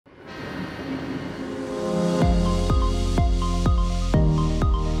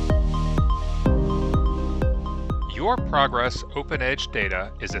Your Progress OpenEdge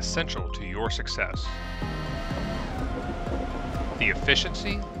data is essential to your success. The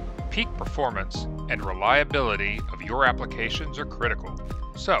efficiency, peak performance, and reliability of your applications are critical.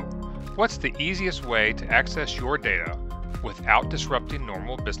 So, what's the easiest way to access your data without disrupting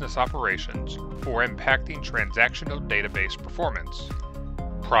normal business operations or impacting transactional database performance?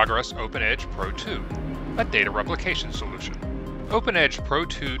 Progress OpenEdge Pro2, a data replication solution. OpenEdge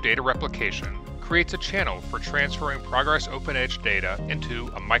Pro2 data replication creates a channel for transferring Progress OpenEdge data into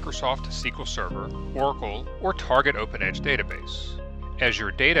a Microsoft SQL Server, Oracle, or Target OpenEdge database. As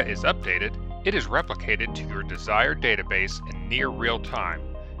your data is updated, it is replicated to your desired database in near real time,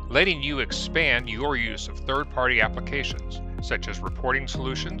 letting you expand your use of third-party applications such as reporting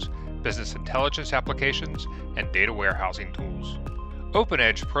solutions, business intelligence applications, and data warehousing tools.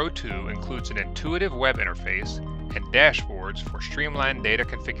 OpenEdge Pro2 includes an intuitive web interface and dashboards for streamlined data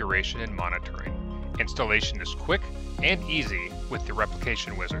configuration and monitoring. Installation is quick and easy with the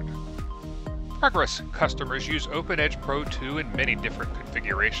replication wizard. Progress customers use OpenEdge Pro2 in many different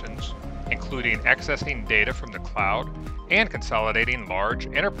configurations, including accessing data from the cloud and consolidating large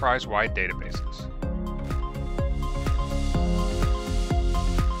enterprise-wide databases.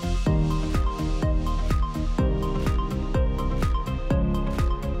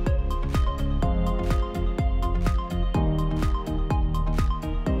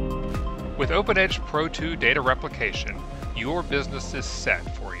 With OpenEdge Pro2 data replication, your business is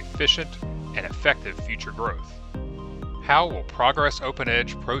set for efficient and effective future growth. How will Progress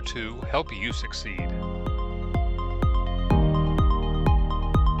OpenEdge Pro2 help you succeed?